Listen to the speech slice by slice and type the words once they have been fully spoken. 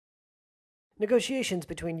Negotiations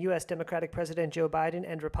between U.S. Democratic President Joe Biden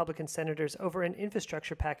and Republican senators over an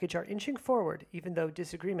infrastructure package are inching forward, even though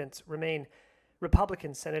disagreements remain.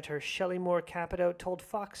 Republican Senator Shelley Moore Capito told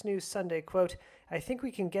Fox News Sunday, quote, "I think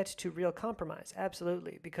we can get to real compromise,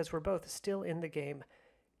 absolutely, because we're both still in the game."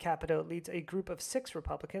 Capito leads a group of 6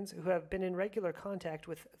 Republicans who have been in regular contact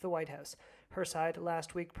with the White House. Her side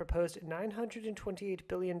last week proposed $928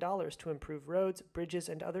 billion to improve roads, bridges,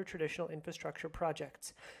 and other traditional infrastructure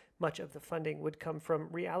projects. Much of the funding would come from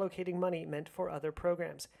reallocating money meant for other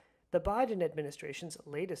programs. The Biden administration's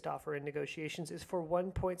latest offer in negotiations is for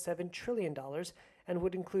 $1.7 trillion and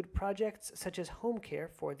would include projects such as home care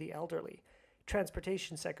for the elderly.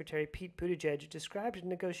 Transportation Secretary Pete Buttigieg described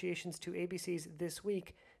negotiations to ABC's This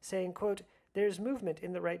Week, saying, quote, "There's movement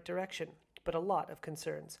in the right direction, but a lot of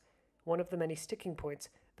concerns. One of the many sticking points,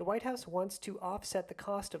 the White House wants to offset the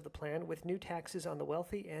cost of the plan with new taxes on the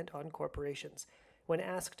wealthy and on corporations. When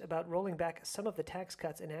asked about rolling back some of the tax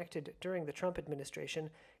cuts enacted during the Trump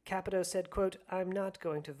administration, Capito said, quote, "I'm not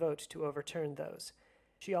going to vote to overturn those."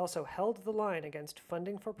 She also held the line against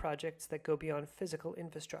funding for projects that go beyond physical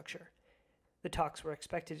infrastructure. The talks were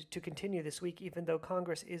expected to continue this week, even though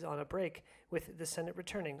Congress is on a break, with the Senate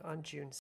returning on June